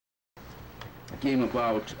came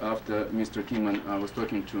about after Mr. Kingman was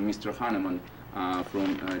talking to Mr. Hahnemann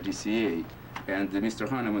from DCA, and Mr.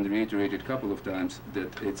 Hahnemann reiterated a couple of times that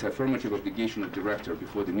it's affirmative obligation of director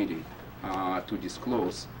before the meeting to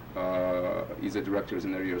disclose is the director is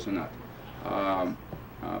in arrears or not.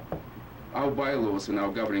 Our bylaws and our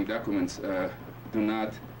governing documents do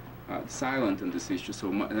not silent on this issue, so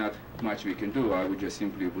not much we can do. I would just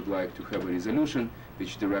simply would like to have a resolution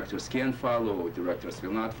which directors can follow or directors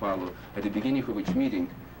will not follow at the beginning of each meeting.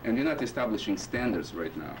 And we're not establishing standards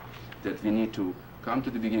right now that we need to come to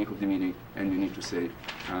the beginning of the meeting and we need to say,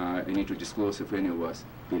 we need to disclose if any of us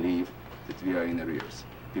believe that we are in arrears,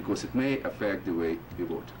 because it may affect the way we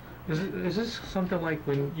vote. Is this something like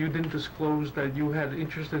when you didn't disclose that you had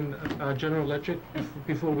interest in General Electric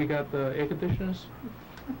before we got the air conditioners?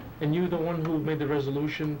 And you the one who made the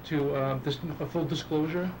resolution to a full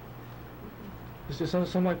disclosure? Is there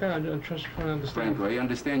something like that? I'm just trying to understand. Franco, I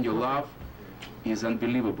understand your love is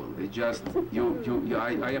unbelievable. It just,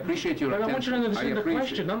 I appreciate your attention. I want you to understand the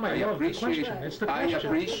question, not my love, the question. It's the question. I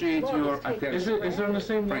appreciate your attention. Is it on the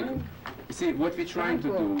same Franco, line? you see, what we're trying to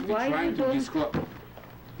do, we're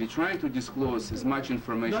trying to disclose as much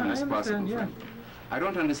information as possible. Yeah. I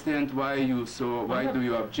don't understand why you why do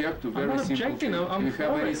you object to very simple things? I'm you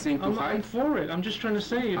have anything to hide? I'm for it. I'm just trying to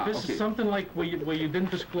say, if this okay. is something like where you didn't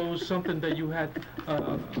disclose something that you had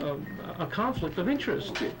a conflict of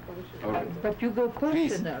interest. Okay. All right. But you go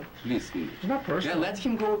personal. Please. It's not personal. Yeah, let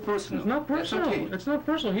him go personal. It's not personal. That's okay. It's not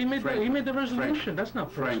personal. He made the resolution. Frank. That's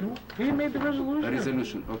not personal. Frank. He made the resolution. A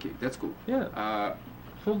resolution. Okay, that's cool. Yeah.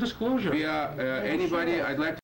 Full disclosure. We are anybody. I'd like to